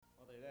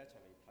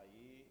睇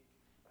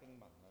經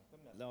文啊。今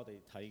日咧，我哋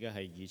睇嘅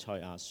係以賽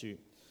亞書。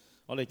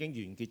我哋已經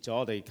完結咗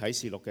我哋啟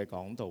示錄嘅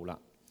講道啦。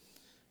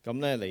咁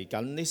咧嚟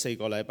緊呢4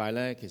個禮拜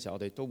咧，其實我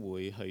哋都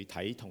會去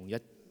睇同一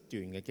段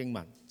嘅經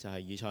文，就係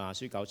以賽亞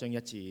書9章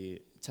1至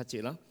7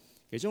節啦。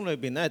其中裏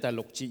邊咧第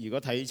6節，如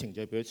果睇程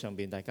序表上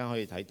邊，大家可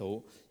以睇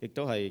到，亦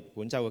都係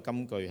本週嘅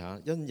金句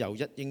嚇。因有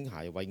一嬰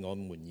孩為我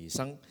們而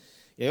生，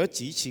又有一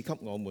子賜給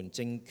我們，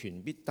政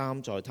權必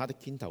擔在他的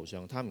肩頭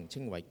上，他名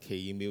稱為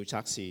奇妙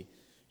策士、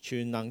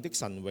全能的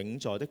神、永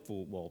在的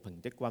父、和平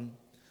的君。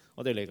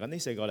我哋嚟緊呢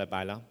4個禮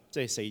拜啦，即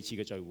係4次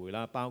嘅聚會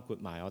啦，包括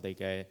埋我哋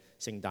嘅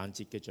聖誕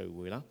節嘅聚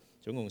會啦，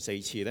總共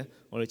4次呢，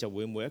我哋就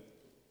會每一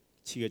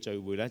次嘅聚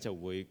會呢就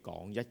會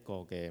講一個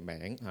嘅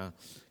名嚇。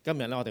今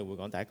日呢，我哋會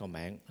講第一個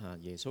名嚇，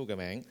耶穌嘅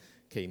名，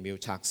奇妙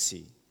策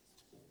士。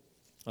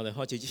我哋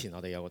開始之前，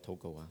我哋有個禱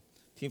告啊。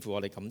天父，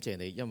我哋感謝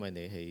你，因為你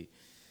係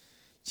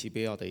賜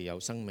俾我哋有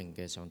生命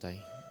嘅上帝，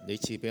你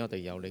賜俾我哋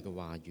有你嘅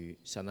話語。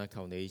神啊，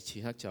求你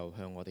此刻就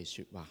向我哋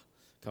説話，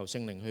求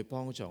聖靈去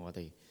幫助我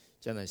哋，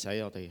真係使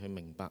我哋去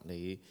明白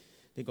你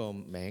呢個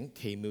名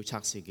奇妙策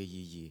士嘅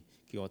意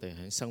義，叫我哋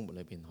喺生活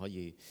裏邊可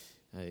以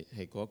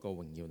係過一個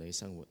榮耀你嘅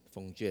生活。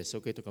奉主耶穌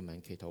基督嘅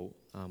名祈禱，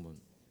阿門。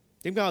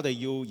點解我哋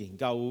要研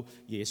究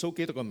耶穌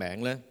基督嘅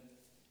名呢？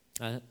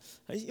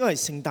因為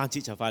聖誕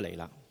節就快嚟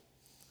啦。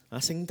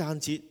聖誕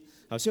節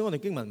頭先我哋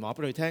經文話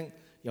俾你聽，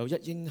有一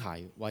嬰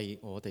孩為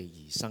我哋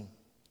而生，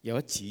有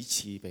一子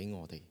賜俾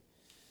我哋，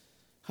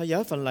係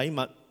有一份禮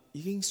物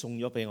已經送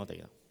咗俾我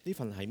哋啦。呢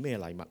份係咩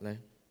禮物呢？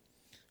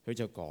佢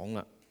就講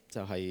啦，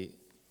就係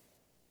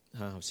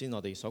頭先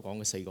我哋所講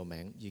嘅4個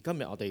名，而今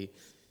日我哋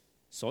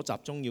所集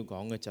中要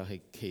講嘅就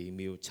係奇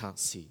妙策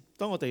士。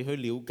當我哋去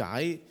了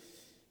解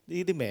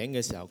呢啲名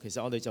嘅時候，其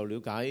實我哋就了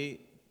解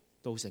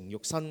道成肉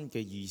身嘅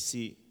意思。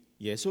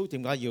耶穌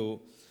點解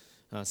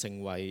要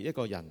成為一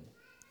個人，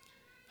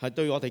係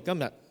對我哋今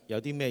日有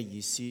啲咩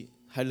意思？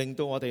係令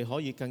到我哋可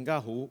以更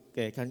加好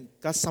嘅、更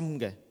加深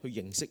嘅去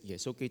認識耶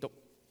穌基督，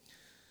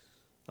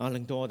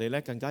令到我哋咧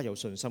更加有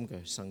信心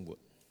嘅生活。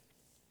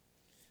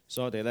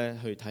所以我哋咧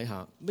去睇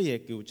下乜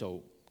嘢叫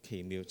做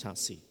奇妙策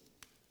士。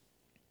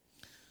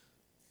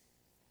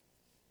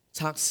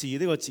策士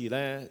呢個字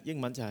咧，英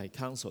文就係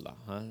counselor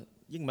嚇，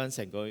英文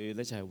成句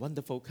咧就係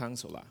wonderful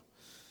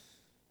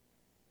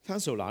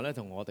counselor。counselor 咧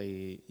同我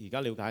哋而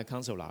家了解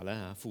counselor 咧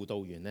嚇，輔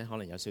導員咧可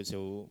能有少少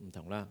唔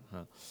同啦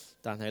嚇。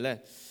但係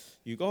咧，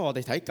如果我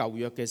哋睇舊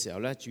約嘅時候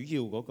咧，主要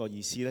嗰個意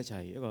思咧就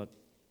係一個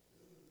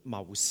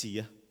謀士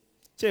啊，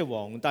即係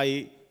皇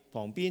帝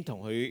旁邊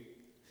同佢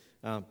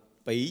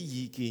俾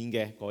意見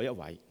嘅嗰一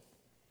位。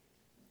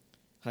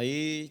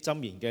喺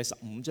箴言嘅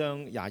15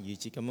章22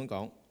節咁樣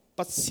講：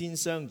不先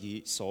商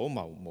議，所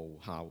謀無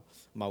效；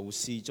謀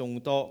士眾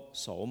多，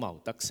所謀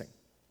得成。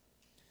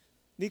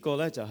呢個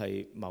呢就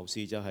係謀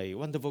士，就係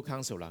wonderful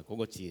counselor 嗰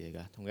個字嚟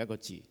嘅，同一個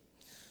字。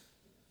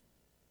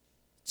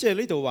即係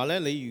呢度話呢，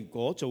你如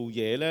果做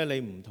嘢呢，你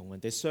唔同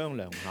人哋商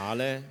量下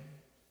呢，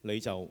你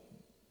就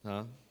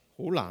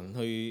好難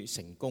去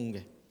成功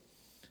嘅。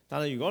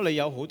但係如果你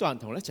有好多人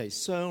同你一齊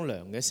商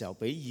量嘅時候，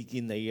俾意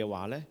見你嘅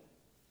話呢，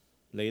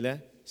你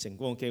呢成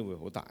功嘅機會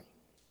好大。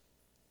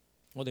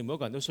我哋每一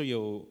個人都需要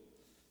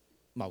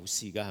謀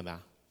士㗎，係咪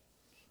啊？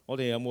我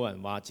哋有冇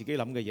人話自己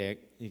諗嘅嘢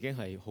已經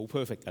係好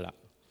perfect 㗎啦，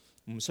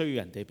唔需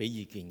要人哋俾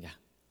意見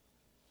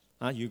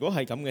㗎？如果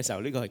係咁嘅時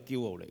候，呢個係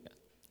驕傲嚟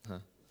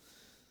嘅。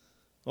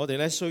我哋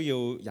呢需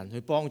要人去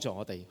幫助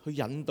我哋，去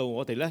引導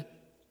我哋呢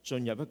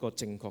進入一個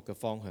正確嘅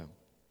方向。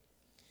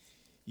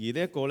而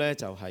呢一個呢，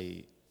就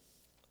係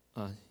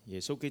耶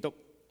穌基督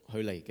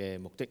佢嚟嘅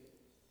目的，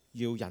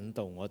要引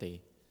導我哋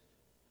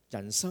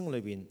人生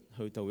裏邊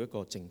去到一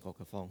個正確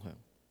嘅方向。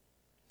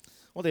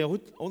我哋有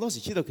好多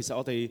時知道，其實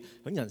我哋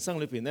喺人生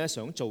裏邊咧，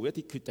想做一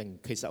啲決定，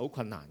其實好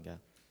困難嘅，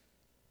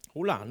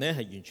好難咧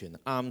係完全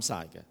啱晒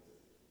嘅。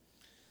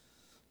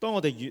當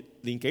我哋越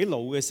年紀老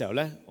嘅時候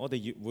咧，我哋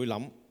越會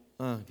諗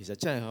其實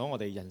真係喺我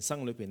哋人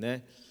生裏邊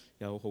咧，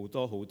有好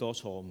多好多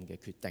錯誤嘅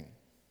決定。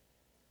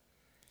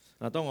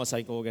當我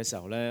細個嘅時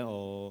候咧，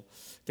我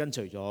跟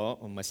隨咗，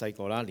我唔係細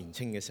個啦，年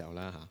青嘅時候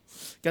啦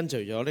嚇，跟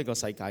隨咗呢個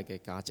世界嘅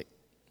價值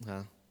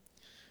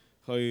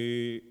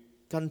去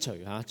跟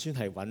隨專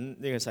係揾呢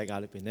個世界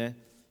裏邊咧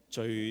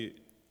最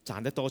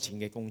賺得多錢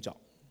嘅工作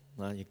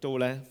亦都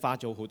咧花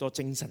咗好多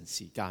精神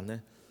時間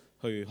咧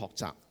去學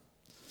習。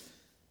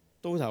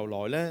到頭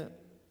來咧，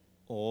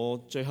我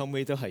最後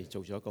尾都係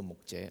做咗一個牧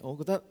者。我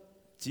覺得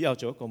只有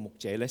做一個牧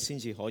者咧，先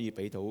至可以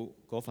俾到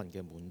嗰份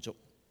嘅滿足。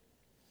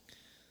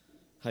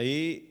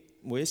喺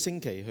每一星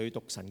期去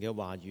讀神嘅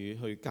話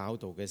語，去教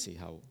導嘅時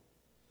候，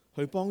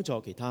去幫助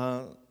其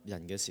他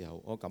人嘅時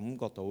候，我感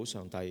覺到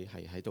上帝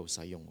係喺度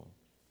使用我。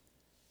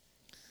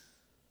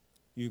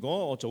如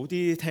果我早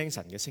啲聽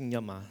神嘅聲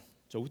音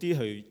早啲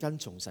去跟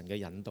從神嘅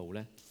引導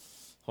呢，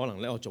可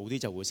能呢我早啲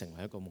就會成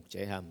為一個牧者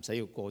唔使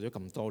要過咗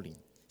咁多年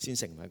先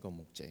成為一個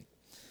牧者。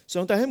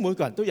上帝喺每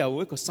個人都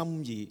有一個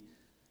心意，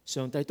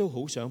上帝都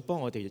好想幫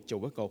我哋做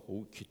一個好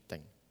決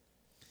定。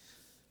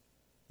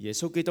耶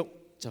穌基督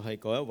就係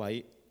嗰一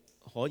位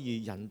可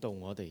以引導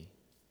我哋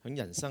喺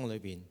人生裏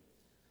邊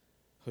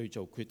去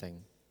做決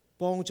定，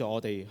幫助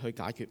我哋去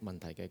解決問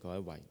題嘅嗰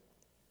一位。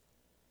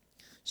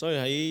所以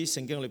喺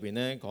聖經裏邊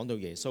咧講到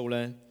耶穌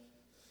咧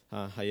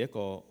係一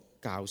個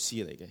教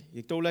師嚟嘅，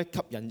亦都咧吸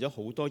引咗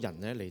好多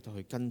人咧嚟到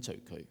去跟隨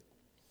佢。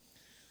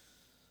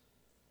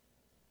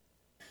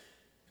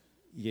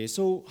耶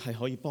穌係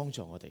可以幫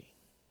助我哋，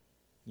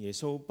耶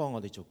穌幫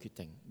我哋做決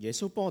定，耶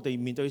穌幫我哋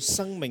面對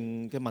生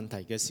命嘅問題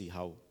嘅時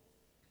候，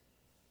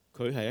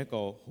佢係一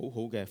個好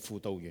好嘅輔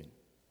導員，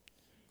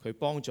佢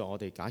幫助我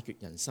哋解決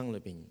人生裏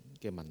邊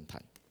嘅問題。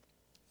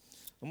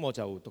咁我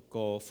就讀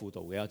過輔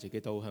導嘅，我自己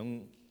都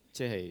響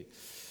即係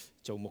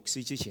做牧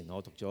師之前，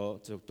我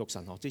讀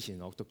神學之前，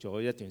我讀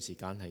咗一段時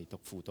間係讀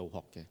輔導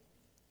學嘅。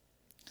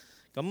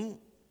咁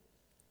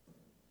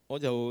我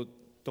就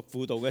讀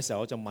輔導嘅時候，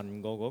我就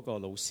問過嗰個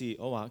老師，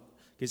我話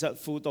其實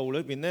輔導裏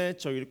邊咧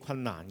最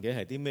困難嘅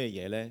係啲咩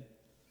嘢咧？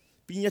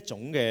邊一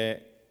種嘅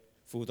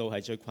輔導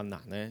係最困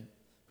難咧？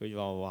佢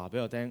話俾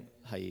我聽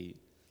係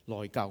內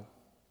疚。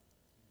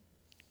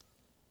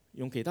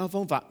用其他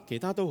方法，其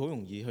他都好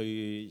容易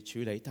去處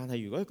理，但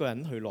係如果一個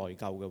人去內疚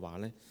嘅話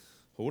咧，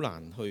好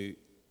難去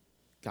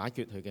解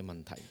決佢嘅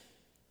問題。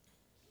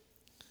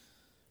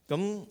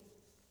咁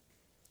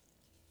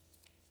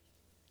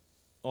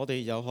我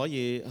哋又可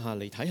以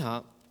嚟睇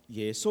下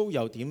耶穌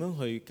又點樣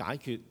去解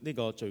決呢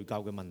個罪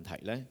疚嘅問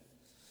題呢？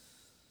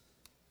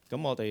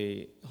咁我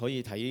哋可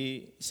以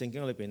睇聖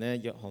經裏邊咧，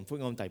約翰福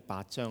音第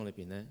8章裏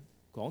邊咧，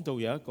講到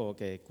有一個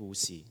嘅故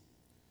事。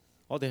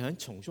我哋喺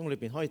從中裏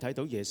邊可以睇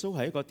到耶穌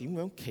係一個點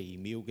樣奇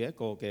妙嘅一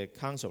個嘅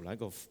counselor， 一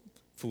個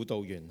輔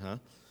導員嚇。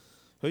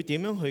佢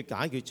點樣去解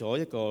決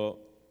咗一個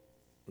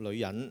女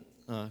人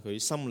佢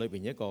心裏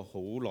邊一個好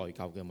內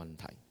疚嘅問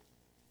題？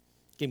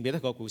記唔記得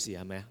個故事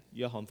係咪啊？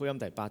約翰福音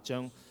第8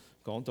章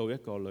講到一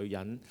個女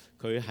人，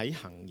佢喺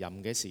行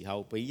淫嘅時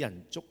候俾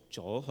人捉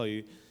咗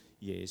去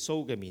耶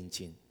穌嘅面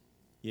前。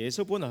耶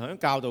穌本來喺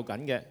教導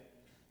緊嘅，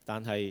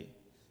但係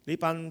呢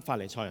班法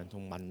利賽人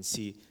同文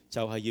士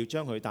就係要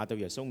將佢帶到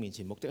耶穌面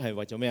前，目的係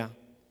為咗咩啊？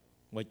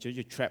為咗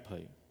要 trap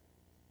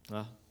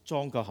佢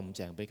裝個陷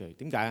阱俾佢。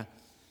點解啊？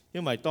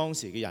因為當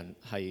時嘅人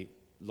係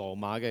羅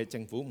馬嘅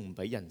政府唔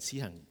俾人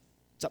執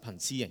行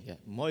私刑嘅，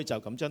唔可以就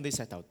咁將啲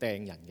石頭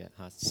掟人嘅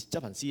嚇。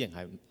執行私刑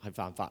係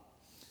犯法。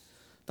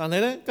但係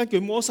咧，根據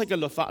摩西嘅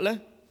律法咧，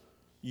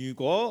如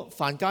果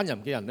犯奸淫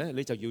嘅人咧，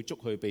你就要捉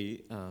佢俾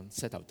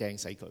石頭掟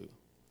死佢。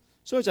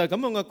所以就係咁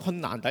樣嘅困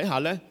難底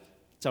下咧，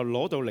就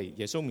攞到嚟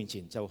耶穌面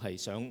前，就係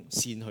想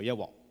扇佢一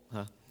鑊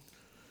嚇。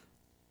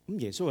咁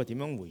耶穌係點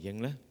樣回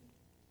應咧？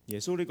耶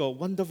穌呢個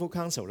wonderful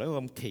counsel 呢個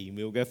咁奇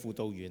妙嘅輔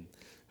導員，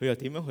佢又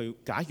點樣去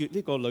解決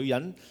呢個女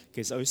人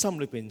其實佢心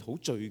裏邊好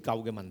罪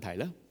疚嘅問題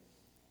咧？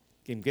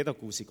記唔記得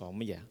故事講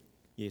乜嘢啊？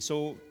耶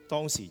穌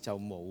當時就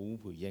冇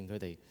回應佢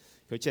哋，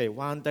佢只係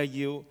彎低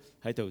腰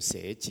喺度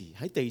寫字，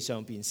喺地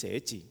上邊寫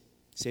字，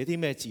寫啲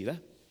咩字咧？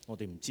我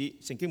哋唔知，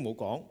聖經冇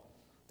講。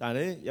但係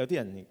咧，有啲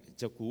人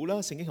就估啦，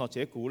聖經學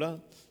者估啦。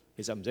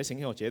其實唔使聖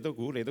經學者都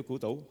估，你都估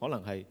到，可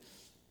能係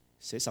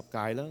寫十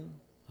誡啦，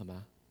係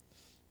嘛？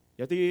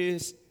有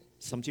啲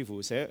甚至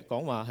乎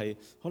講話係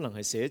可能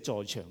係寫在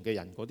場嘅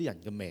人嗰啲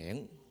人嘅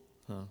名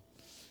啊，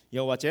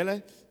又或者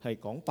咧係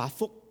講八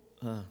福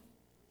啊，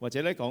或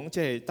者咧講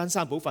即係登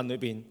山寶訓裏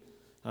邊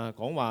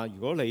講話，如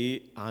果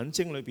你眼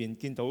睛裏邊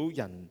見到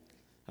人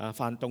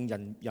犯動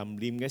人淫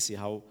念嘅時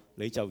候，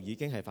你就已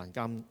經係犯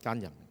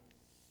奸淫。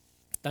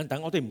等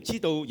等，我哋唔知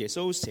道耶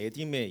穌寫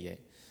啲咩嘢，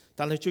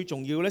但係最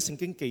重要咧，聖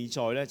經記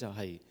載咧就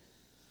係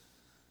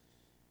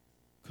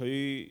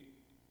佢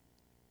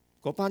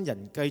嗰班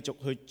人繼續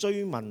去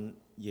追問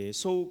耶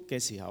穌嘅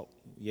時候，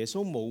耶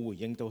穌冇回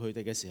應到佢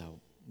哋嘅時候，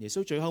耶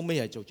穌最後尾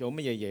係做咗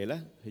乜嘢嘢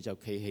咧？佢就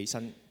企起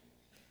身，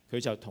佢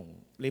就同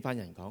呢班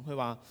人講，佢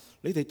話：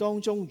你哋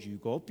當中如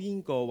果邊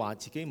個話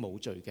自己冇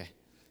罪嘅，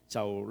就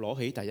攞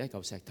起第一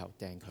嚿石頭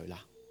掟佢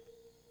啦。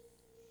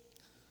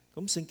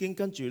咁聖經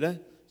跟住咧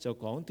就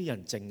講啲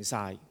人靜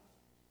晒，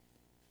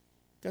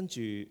跟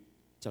住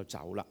就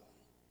走啦。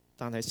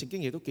但係聖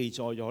經亦都記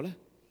載咗咧，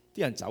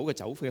啲人走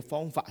嘅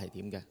方法係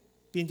點嘅？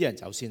邊啲人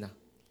走先啊？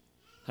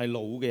係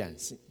老嘅人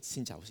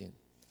先走先，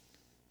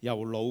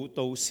由老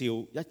到少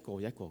一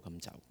個一個咁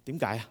走。點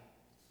解啊？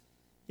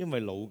因為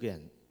老嘅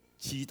人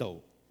知道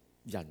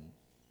人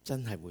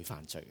真係會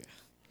犯罪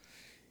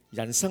嘅，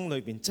人生裏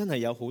邊真係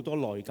有好多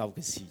內疚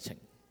嘅事情，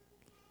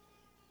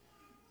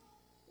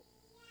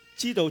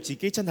知道自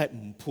己真係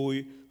唔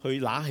配去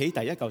拿起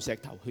第一嚿石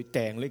頭去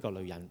掟呢個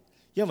女人，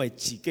因為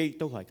自己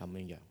都係咁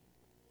樣樣。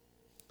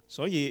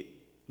所以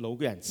老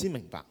嘅人先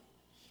明白，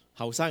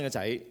後生嘅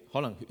仔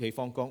可能血氣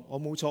方剛，我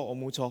冇錯，我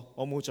冇錯，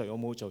我冇罪，我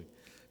冇罪。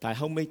但係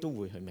後尾都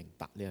會去明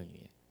白呢樣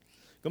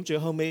嘢。咁最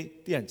後尾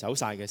啲人走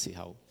晒嘅時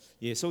候，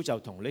耶穌就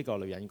同呢個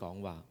女人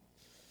講話：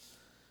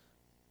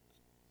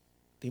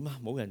點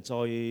啊？冇人再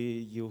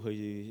要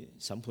去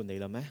審判你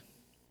啦咩？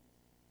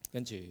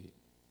跟住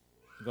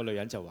個女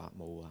人就話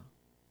冇啊。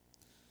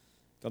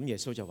咁耶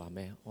穌就話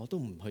咩？我都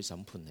唔去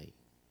審判你，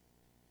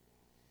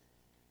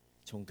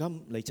從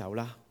今你走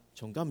啦，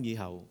從今以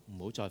後唔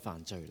好再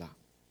犯罪啦。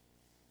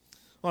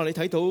你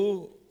睇到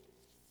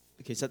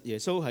其實耶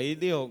穌喺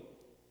呢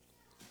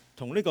個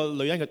同呢個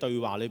女人嘅對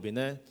話裏邊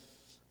呢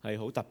係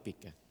好特別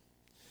嘅。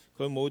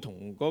佢冇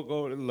同嗰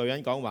個女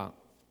人講話，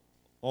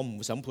我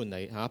唔審判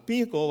你嚇。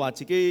邊一個話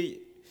自己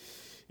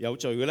有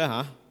罪嘅呢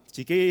嚇？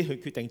自己去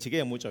決定自己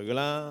有冇罪嘅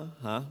啦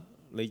嚇。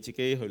你自己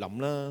去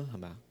諗啦，係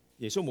咪啊？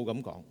耶穌冇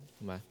咁講，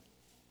係咪？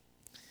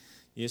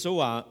耶穌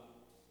話，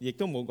亦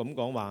都冇咁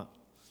講話，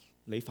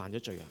你犯咗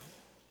罪啊！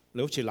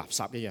你好似垃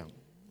圾一樣。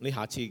你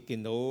下次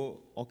見到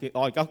我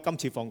而家今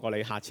次放過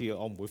你，下次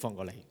我唔會放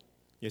過你。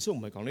耶穌唔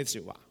係講呢啲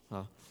説話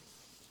嚇。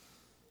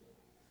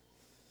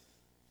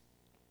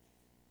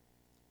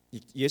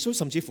耶穌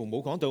甚至乎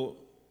冇講到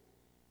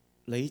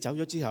你走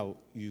咗之後，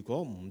如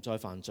果唔再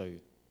犯罪，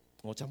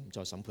我就唔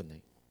再審判你。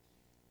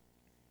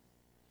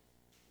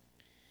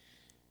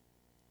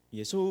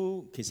耶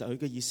穌其實佢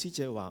嘅意思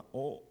就係話，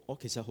我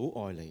其實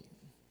好愛你，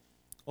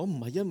我唔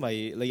係因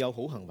為你有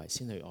好行為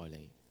先去愛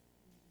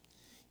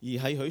你，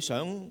而係佢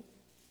想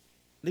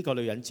呢個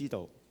女人知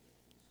道，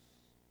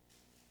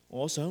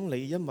我想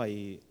你因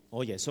為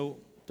我耶穌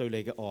對你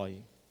嘅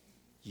愛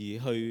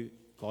而去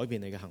改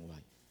變你嘅行為，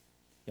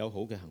有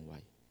好嘅行為。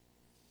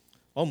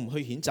我唔去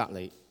譴責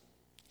你，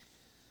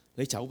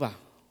你走吧，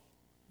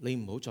你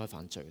唔好再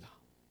犯罪啦。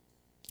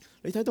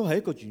你睇到係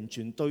一個完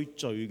全對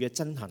罪嘅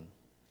憎恨，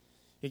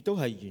亦都係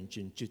完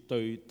全絕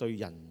對對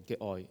人嘅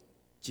愛，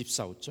接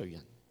受罪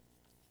人。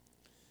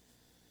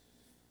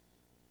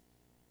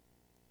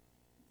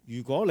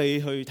如果你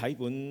去睇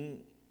本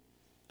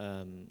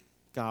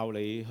教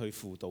你去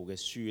輔導嘅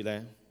書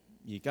呢，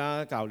而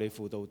家教你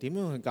輔導點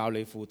樣去教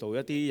你輔導一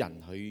啲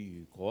人，佢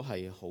如果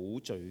係好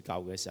罪疚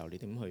嘅時候，你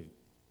點去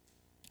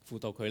輔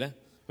導佢呢？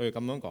佢係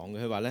咁樣講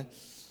嘅，佢話呢，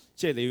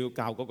即係你要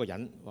教嗰個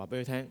人話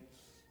俾佢聽，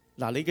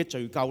嗱，你嘅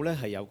罪疚呢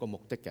係有個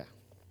目的嘅，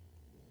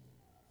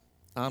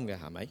啱嘅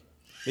係咪？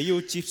你要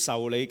接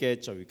受你嘅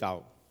罪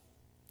疚，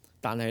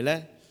但係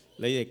呢，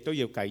你亦都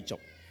要繼續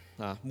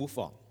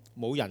move on，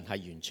冇人係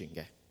完全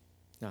嘅。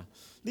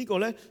呢個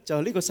呢，就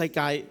係呢個世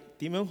界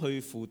點樣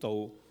去輔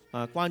導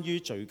關於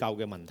罪疚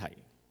嘅問題。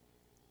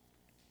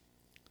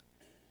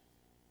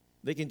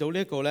你見到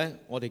呢一個呢，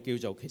我哋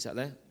叫做其實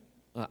呢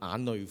眼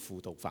淚輔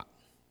導法。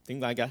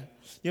點解嘅？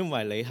因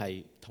為你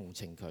係同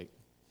情佢，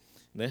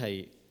你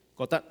係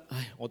覺得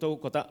唉，我都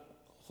覺得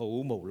好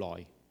無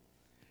奈。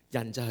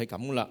人就係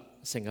咁啦，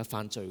成日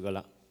犯罪噶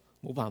啦，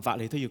冇辦法，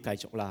你都要繼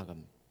續啦咁。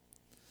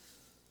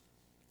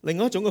另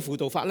外一種嘅輔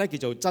導法呢，叫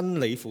做真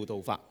理輔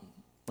導法。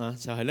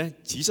就係咧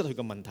指出佢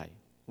個問題，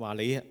話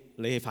你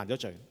係犯咗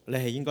罪，你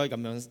係應該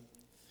咁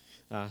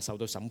樣受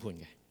到審判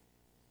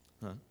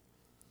嘅。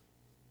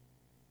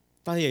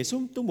但係耶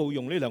穌都冇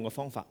用呢兩個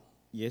方法，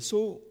耶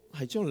穌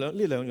係將呢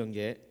兩樣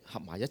嘢合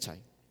埋一齊。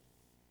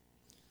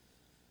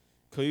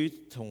佢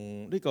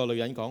同呢個女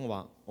人講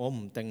話：我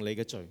唔定你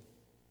嘅罪，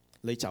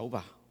你走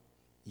吧，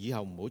以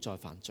後唔好再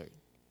犯罪。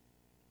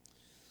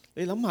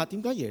你諗下，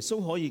點解耶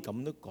穌可以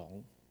咁都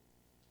講？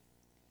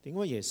點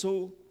解耶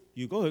穌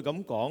如果佢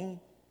咁講？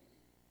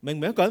明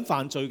明一個人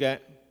犯罪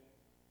嘅，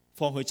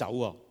放佢走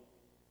喎，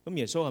咁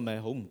耶穌係咪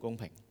好唔公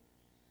平？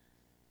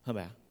係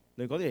咪啊？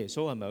你覺得耶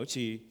穌係咪好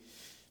似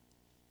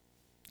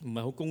唔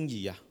係好公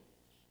義啊？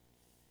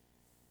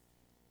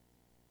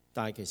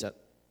但係其實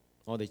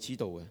我哋知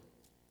道嘅，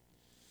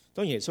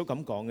當耶穌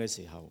咁講嘅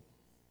時候，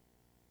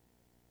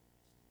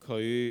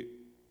佢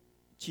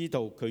知道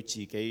佢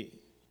自己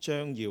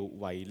將要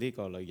為呢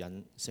個女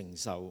人承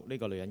受呢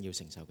個女人要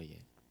承受嘅嘢，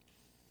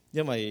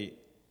因為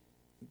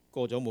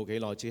過咗冇幾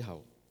耐之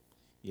後，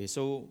耶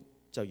穌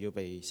就要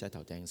被石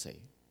頭釘死，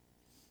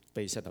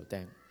被石頭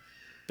釘，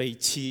被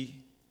刺，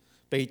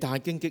被大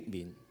荊棘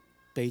面，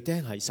被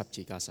釘喺十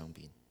字架上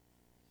邊，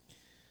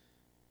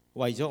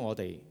為咗我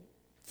哋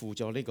付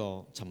咗呢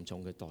個沉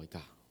重嘅代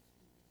價。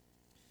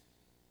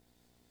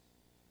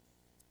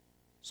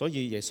所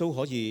以耶穌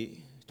可以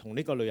同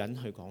呢個女人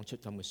去講出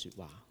咁嘅説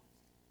話：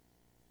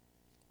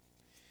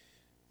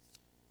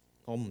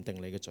我唔定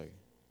你嘅罪，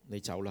你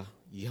走啦，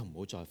以後唔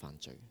好再犯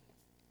罪。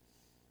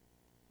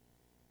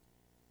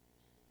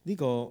呢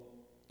個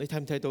你睇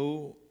唔睇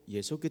到耶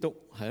穌基督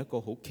係一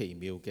個好奇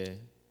妙嘅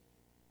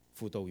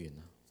輔導員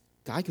啊？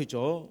解決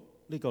咗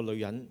呢個女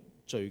人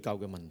罪疚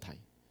嘅問題，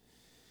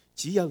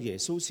只有耶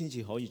穌先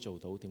至可以做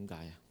到。點解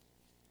啊？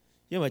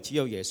因為只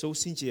有耶穌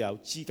先至有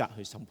資格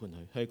去審判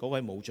佢，係嗰位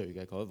冇罪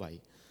嘅嗰一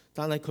位。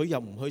但係佢又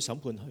唔去審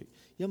判佢，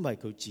因為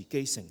佢自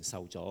己承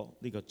受咗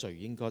呢個罪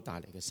應該帶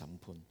嚟嘅審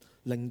判，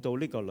令到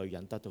呢個女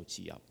人得到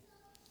自由。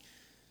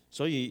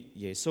所以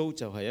耶穌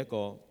就係一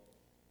個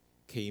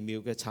奇妙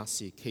嘅策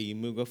士，奇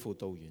妙嘅輔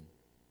導員，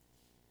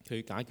佢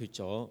解決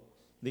咗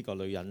呢個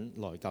女人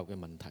內疚嘅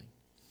問題。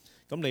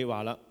咁你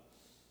話啦，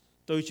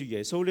對住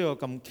耶穌呢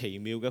個咁奇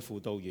妙嘅輔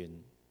導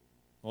員，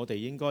我哋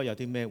應該有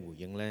啲咩回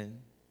應呢？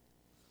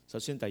首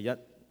先第一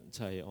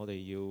就係我哋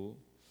要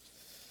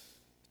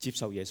接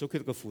受耶穌基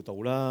督嘅輔導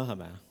啦，係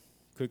咪啊？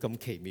佢咁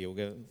奇妙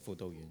嘅輔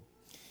導員，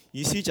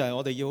意思就係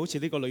我哋要好似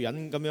呢個女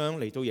人咁樣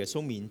嚟到耶穌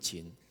面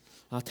前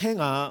聽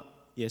下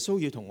耶穌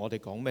要同我哋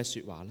講咩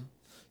説話啦。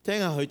聽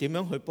下佢點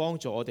樣去幫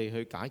助我哋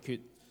去解決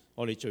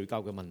我哋罪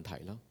疚嘅問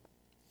題啦。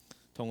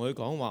同佢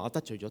講話，我得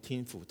罪咗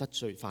天父，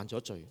犯咗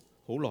罪，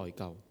好內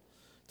疚。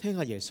聽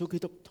下耶穌基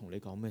督同你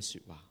講咩説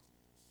話。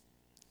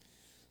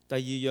第二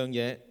樣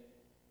嘢，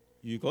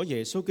如果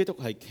耶穌基督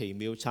係奇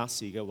妙策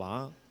士嘅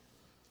話，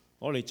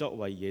我哋作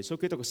為耶穌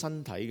基督嘅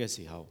身體嘅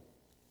時候，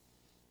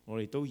我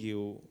哋都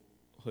要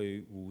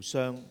去互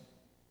相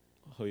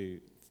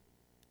去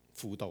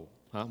輔導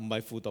嚇，唔係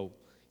輔導，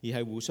而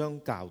係互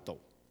相教導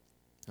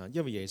嚇。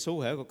因為耶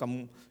穌係一個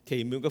咁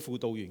奇妙嘅輔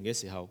導員嘅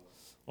時候，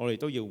我哋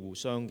都要互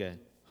相嘅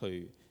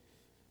去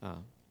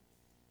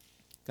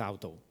教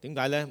導。點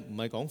解呢？唔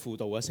係講輔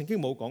導啊，聖經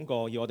冇講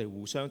過要我哋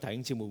互相弟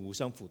兄姊妹互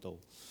相輔導，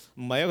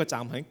唔係一個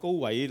站喺高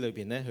位裏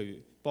邊咧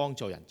去幫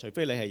助人，除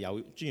非你係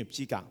有專業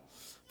資格，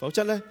否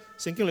則呢，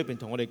聖經裏邊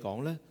同我哋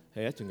講呢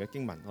係一段嘅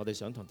經文，我哋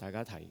想同大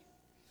家睇，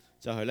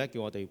就係呢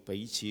叫我哋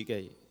彼此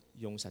嘅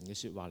用神嘅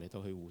説話嚟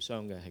到去互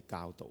相嘅係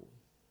教導。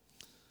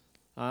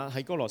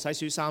喺哥羅西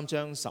書3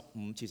章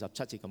15至17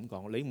節咁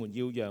講，你們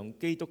要讓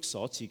基督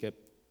所賜嘅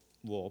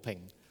和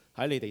平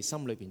喺你哋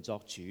心裏邊作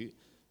主，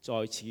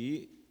在此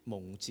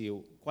蒙召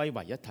歸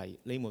為一體，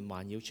你們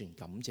還要存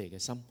感謝嘅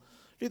心。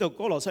呢度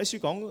哥羅西書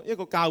講一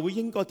個教會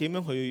應該點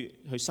樣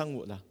去生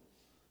活啊？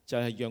就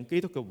係讓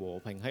基督嘅和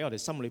平喺我哋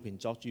心裏邊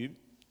作主，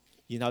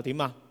然後點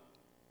啊？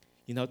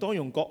然後當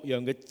用各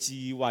樣嘅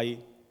智慧，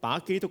把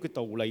基督嘅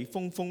道理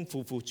豐豐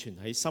富富存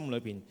喺心裏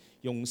邊，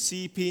用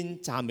詩篇、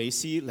讚美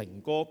詩、靈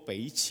歌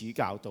彼此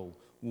教導，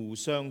互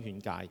相勸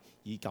戒，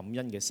以感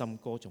恩嘅心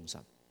歌頌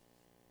神。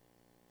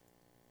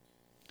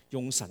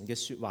用神嘅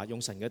説話，用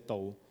神嘅道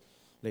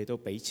嚟到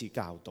彼此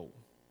教導。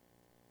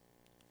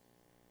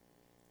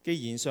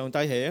既然上帝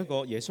係一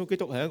個耶穌基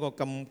督係一個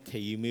咁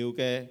奇妙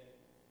嘅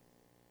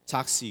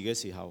策士嘅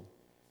時候，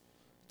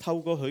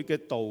透過佢嘅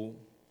道，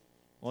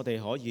我哋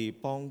可以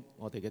幫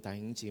我哋嘅弟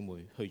兄姊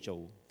妹去做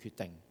決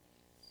定，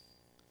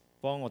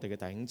幫我哋嘅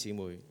弟兄姊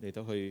妹嚟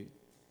到去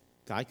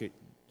解決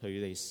佢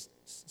哋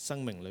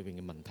生命裏邊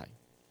嘅問題。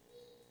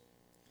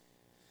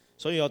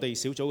所以我哋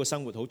小組嘅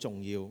生活好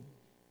重要，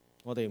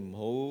我哋唔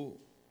好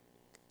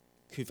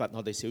缺乏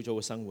我哋小組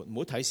嘅生活，唔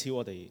好睇小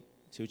我哋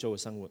小組嘅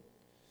生活。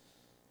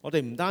我哋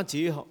唔單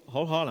止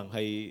可能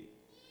係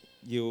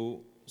要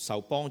受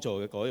幫助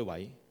嘅嗰一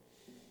位，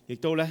亦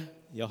都咧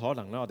有可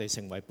能咧我哋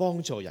成為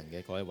幫助人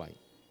嘅嗰一位。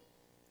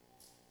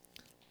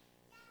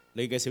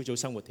你嘅小組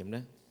生活點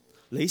呢？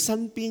你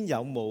身邊有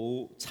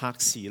冇策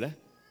士呢？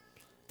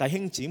弟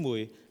兄姊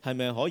妹係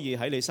咪可以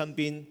喺你身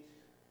邊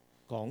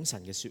講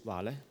神嘅説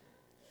話呢？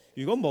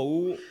如果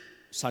冇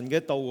神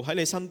嘅道喺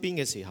你身邊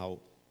嘅時候，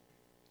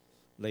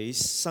你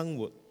生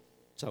活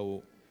就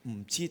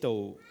唔知道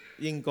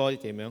應該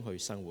點樣去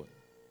生活，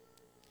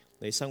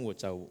你生活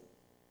就唔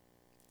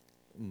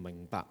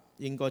明白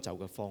應該走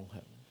嘅方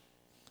向。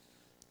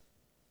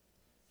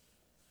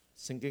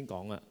聖經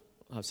講啊，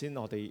頭先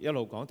我哋一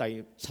路講第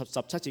17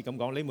節咁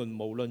講，你們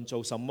無論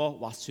做什麼，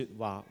或説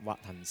話或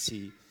行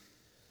事，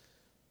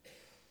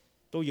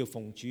都要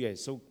奉主耶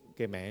穌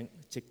嘅名，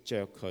藉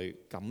着佢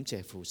感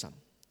謝父神。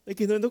你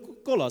見到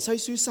哥羅西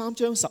書3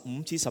章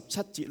15至17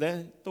節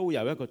咧，都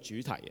有一個主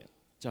題嘅，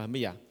就係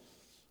乜嘢？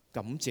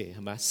感謝，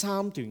係咪啊？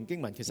三段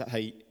經文其實係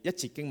一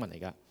節經文嚟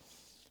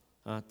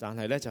㗎，但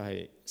係咧就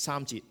係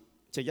三節，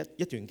即係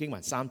一段經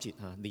文三節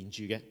連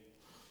住嘅。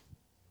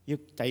要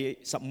第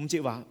15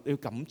節話要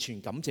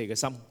存感謝嘅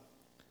心，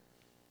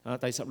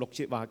第16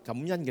節話感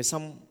恩嘅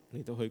心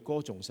嚟到去歌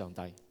頌上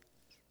帝，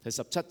第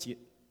17節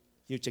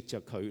要藉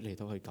着佢嚟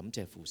到去感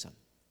謝父神。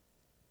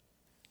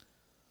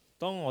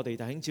當我哋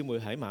弟兄姊妹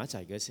喺埋一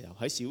齊嘅時候，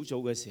喺小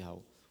組嘅時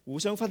候，互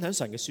相分享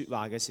神嘅説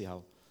話嘅時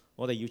候，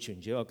我哋要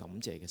存住一個感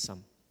謝嘅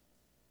心。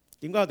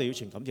點解我哋要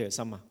存感謝嘅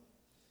心啊？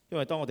因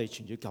為當我哋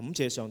存住感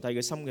謝上帝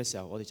嘅心嘅時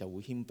候，我哋就會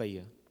謙卑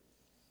啊！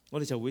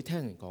我哋就會聽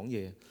人講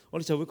嘢，我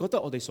哋就會覺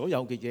得我哋所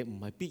有嘅嘢唔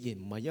係必然，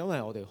唔係因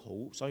為我哋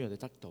好，所以我哋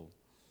得到。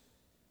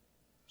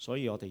所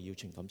以我哋要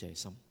存感謝嘅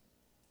心。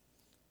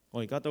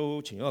我而家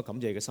都存一個感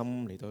謝嘅心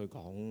嚟到去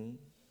講呢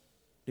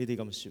啲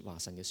咁嘅説話，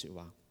神嘅説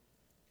話。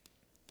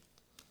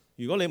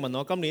如果你問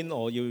我今年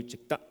我要值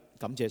得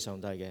感謝上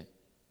帝嘅，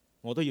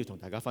我都要同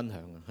大家分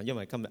享啊！因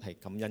為今日係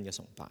感恩嘅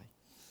崇拜，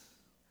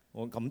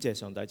我感謝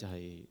上帝就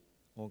係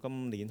我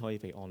今年可以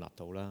被按立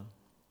到啦，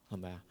係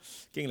咪啊？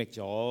經歷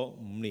咗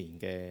5年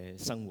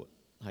嘅生活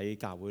喺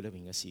教會裏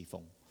邊嘅侍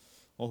奉，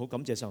我好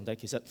感謝上帝。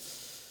其實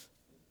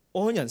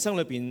我喺人生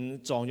裏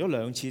邊撞咗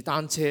2次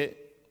單車，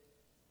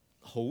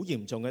好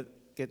嚴重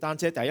嘅單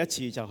車。第一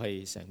次就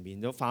係成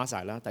面都花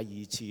晒啦，第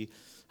二次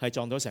係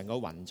撞到成個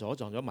暈咗，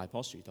撞咗埋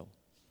棵樹度。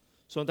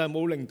上帝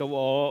冇令到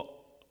我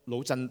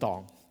腦震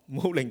盪，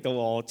冇令到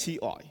我痴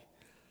呆。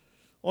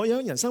我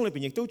喺人生裏邊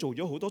亦都做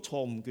咗好多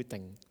錯誤決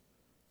定，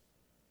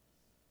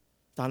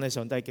但係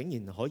上帝竟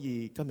然可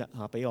以今日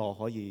俾我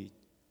可以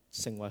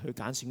成為佢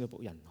揀選嘅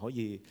僕人，可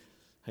以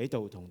喺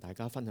度同大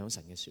家分享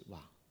神嘅説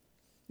話。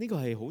呢個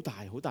係好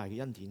大好大嘅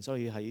恩典。所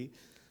以喺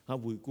回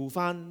顧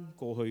翻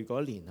過去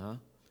嗰一年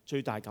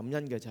最大感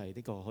恩嘅就係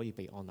呢個可以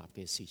被按立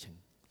嘅事情。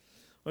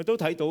我亦都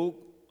睇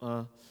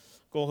到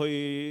過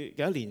去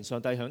嘅一年，上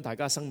帝喺大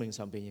家生命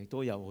上邊亦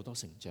都有好多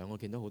成長。我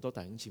見到好多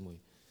弟兄姊妹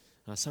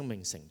生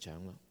命成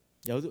長啦，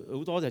有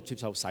好多就接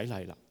受洗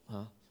禮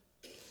啦，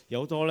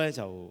有好多咧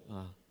就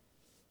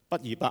畢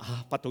業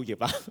啦，畢到業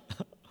啦，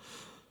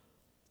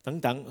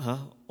等等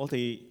嚇，我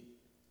哋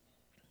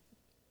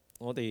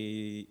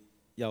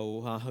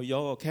又去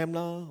咗個 camp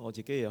啦，我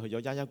自己又去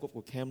咗丫丫谷個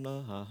camp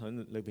啦嚇，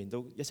喺裏邊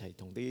都一齊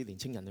同啲年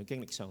青人去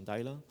經歷上帝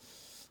啦。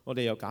我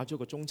哋又搞咗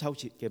個中秋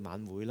節嘅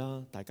晚會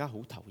啦，大家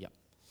好投入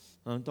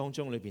啊，當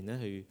中裏邊咧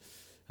去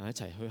一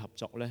齊去合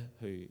作咧，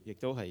去亦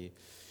都係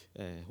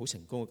好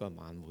成功一個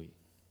晚會。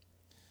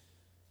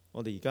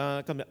我哋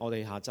今日我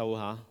哋下晝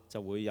嚇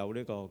就會有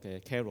呢個嘅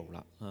Carol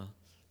啦嚇，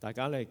大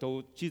家咧亦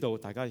都知道，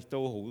大家亦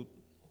都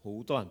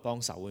好多人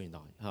幫手嘅，原來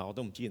嚇我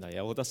都唔知，原來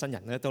有好多新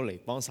人咧都嚟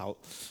幫手，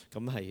咁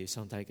係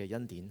上帝嘅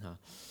恩典嚇，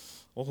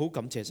我好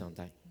感謝上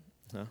帝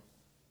嚇。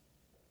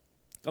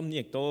今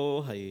年亦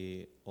都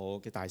係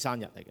我嘅大生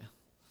日嚟嘅，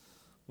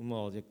咁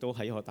我亦都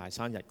喺我大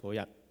生日嗰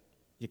日，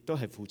亦都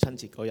係父親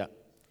節嗰日，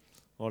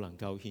我能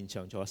夠獻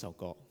唱咗一首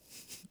歌。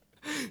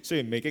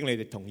雖然未經你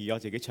哋同意，我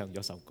自己唱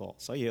咗首歌，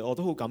所以我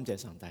都好感謝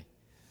上帝。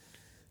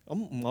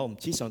咁我唔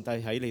知上帝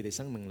喺你哋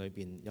生命裏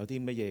邊有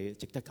啲乜嘢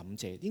值得感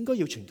謝，應該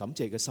要存感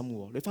謝嘅心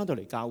喎。你翻到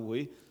嚟教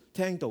會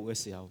聽到嘅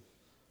時候，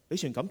你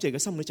存感謝嘅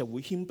心，你就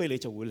會謙卑，你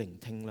就會聆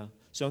聽啦。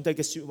上帝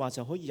嘅説話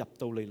就可以入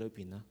到你裏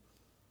邊啦。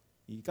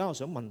而家我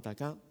想問大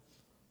家，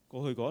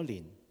過去嗰一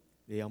年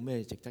你有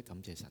咩值得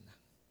感謝神啊？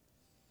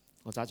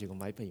我揸住個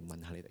咪，不如問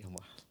下你哋好唔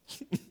好啊？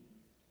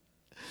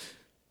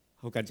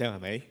好緊張係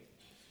咪？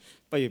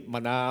不如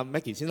問阿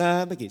Maggie 先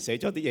啦。Maggie 寫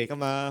咗啲嘢㗎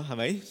嘛，係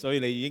咪？所以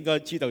你應該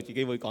知道自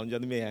己會講咗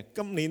啲咩啊？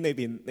今年裏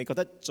邊你覺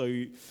得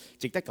最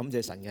值得感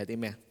謝神嘅係啲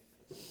咩啊？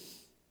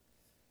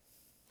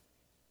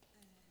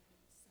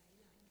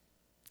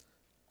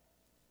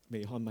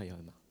未開咪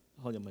係嘛？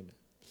開咗咪未？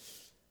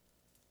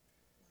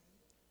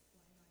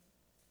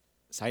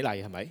洗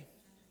禮係咪？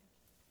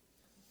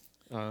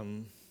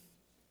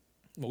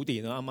冇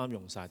電啊！啱啱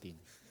用晒電。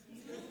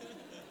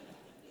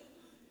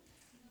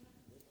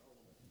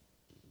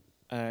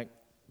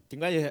點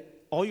解嘢？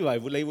我以為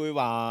你會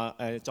話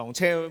撞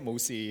車冇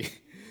事，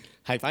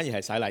係反而係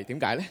洗禮。點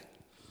解咧？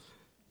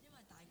因為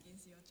大件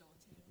事個撞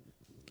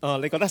車。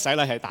你覺得洗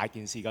禮係大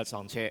件事個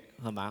撞車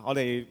係嘛？我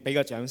哋俾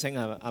個掌聲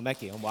啊！阿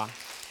Maggie 好唔好啊？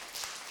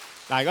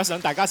嗱，如果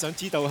大家想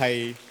知道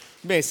係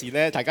咩事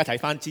咧，大家睇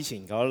翻之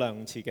前嗰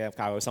兩次嘅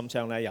教育心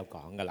章咧，有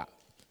講噶啦。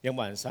有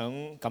冇人想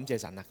感謝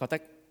神啊？覺得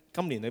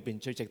今年裏邊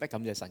最值得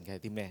感謝神嘅係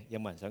啲咩？有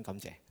冇人想感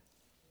謝？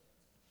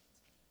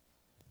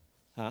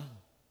嚇？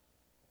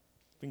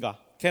邊個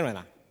 ？Karen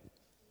啊？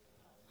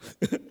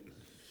我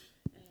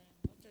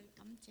最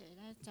感謝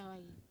咧，就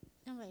係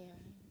因為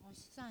我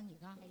先生而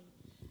家喺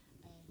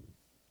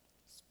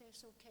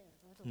special care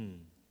嗰度，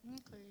咁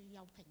佢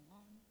有平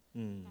安，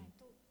但係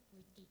都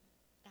會跌，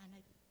但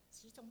係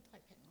始終都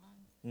係平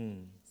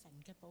安。神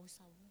嘅保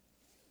守，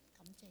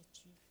感謝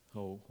主。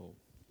好好，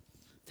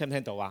聽唔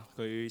聽到啊？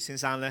佢先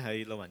生咧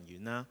喺老人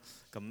院啦，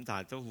咁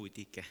但係都會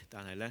跌嘅，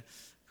但係咧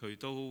佢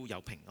都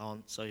有平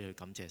安，所以去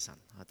感謝神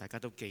啊！大家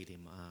都紀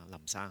念啊林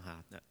生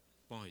嚇，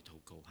幫佢禱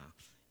告嚇。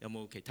有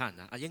冇其他人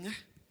啊？阿英咧？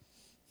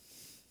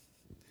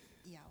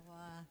有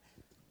啊，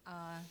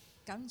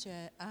感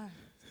謝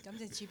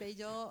主俾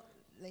咗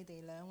你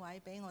哋兩位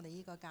俾我哋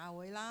呢個教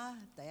會啦。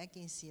第一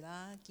件事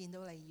啦，見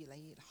到你越嚟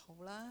越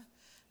好啦，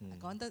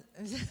講得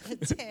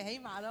即係起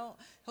碼都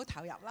好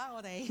投入啦。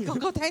我哋個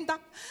個聽得，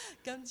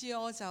跟住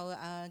我就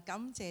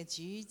感謝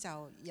主，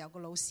就有個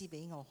老師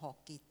俾我學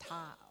吉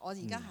他。我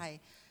而家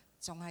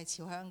仲係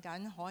朝向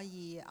緊可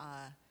以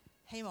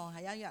希望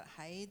係一日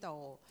喺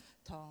度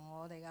同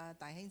我哋嘅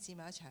弟兄姊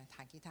妹一齊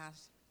彈吉他，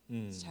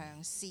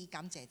嘗試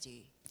感謝主。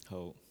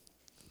好，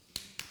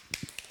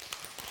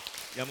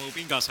有冇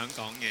邊個想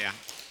講嘢啊？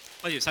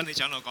不如新理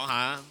長老講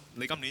下，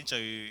你今年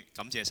最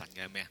感謝神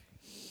嘅係咩啊？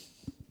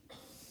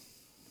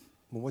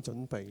冇乜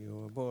準備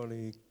喎，不過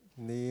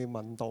你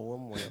問到咁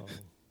我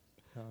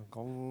又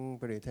講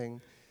俾你聽。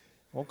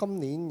我今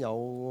年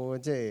有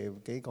即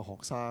係幾個學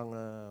生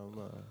啦，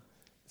咁啊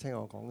聽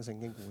我講聖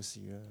經故事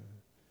啦，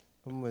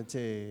咁啊即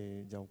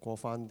係又過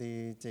翻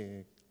啲即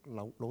係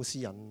老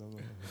師癮咁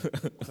啊，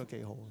都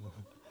幾好。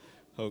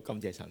好，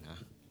感謝神嚇。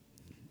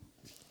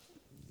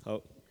好，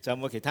仲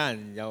有冇其他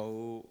人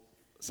有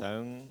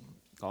想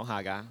講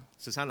下㗎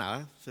？Susanna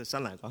啊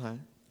，Susanna講下。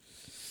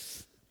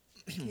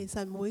其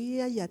實每一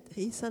日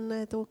起身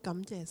咧，都感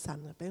謝神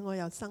啊，俾我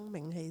有生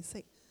命氣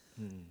息。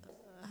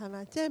係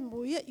咪？即係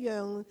每一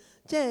樣，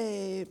即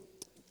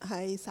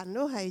係神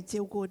都係照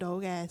顧到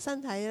嘅。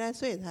身體咧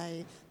雖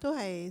然都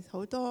係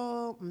好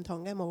多唔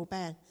同嘅毛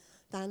病，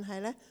但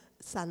係咧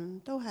神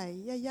都係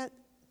一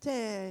即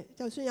係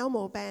就算有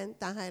毛病，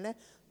但係咧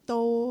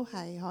都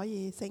係可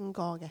以勝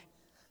過嘅。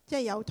即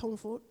係有痛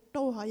苦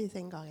都可以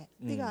勝過嘅。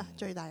呢個係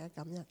最大嘅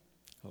感恩。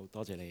好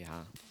多謝你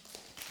嚇。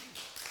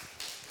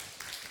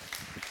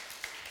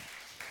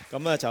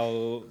咁咧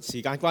就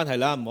時間關係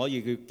啦，唔可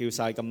以叫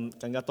晒更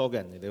加多嘅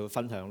人嚟到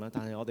分享啦。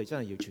但係我哋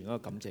真係要存一個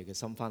感謝嘅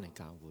心翻嚟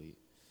教會。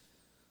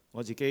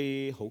我自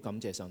己好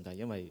感謝上帝，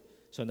因為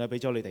上帝俾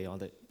咗你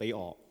哋，俾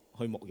我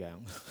去牧養，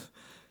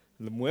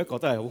每一個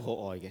都係好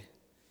可愛嘅。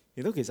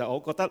亦都其實我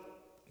覺得，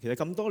其實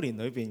咁多年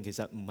裏邊，其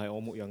實唔係我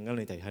牧養緊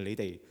你哋，係你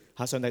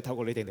哋上帝透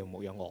過你哋嚟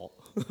牧養我。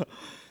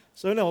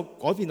所以咧，我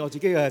改變我自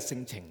己嘅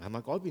性情，係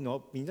咪？改變我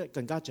變得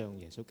更加像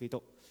耶穌基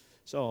督。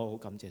所以我好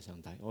感謝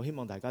上帝。我希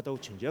望大家都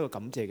存住一個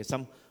感謝嘅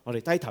心，我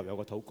哋低頭有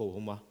個禱告，好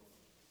唔好啊？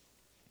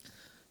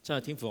真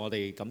係天父，我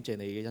哋感謝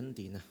你嘅恩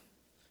典啊！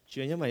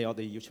主要因為我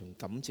哋要從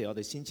感謝，我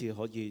哋先至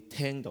可以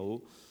聽到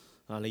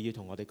啊，你要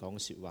同我哋講嘅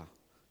説話。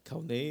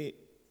求你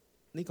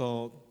呢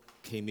個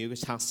奇妙嘅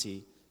測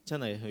試，真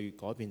係去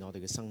改變我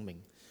哋嘅生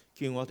命，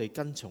叫我哋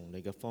跟從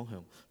你嘅方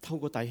向。透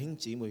過弟兄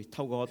姊妹，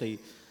透過我哋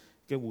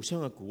嘅互相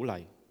嘅鼓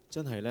勵，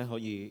真係咧可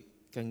以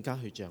更加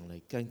去像你，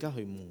更加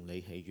去蒙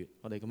你喜悅。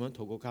我哋咁樣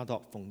禱告交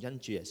託，奉恩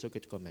主耶穌基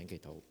督嘅名祈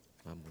禱，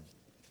阿門。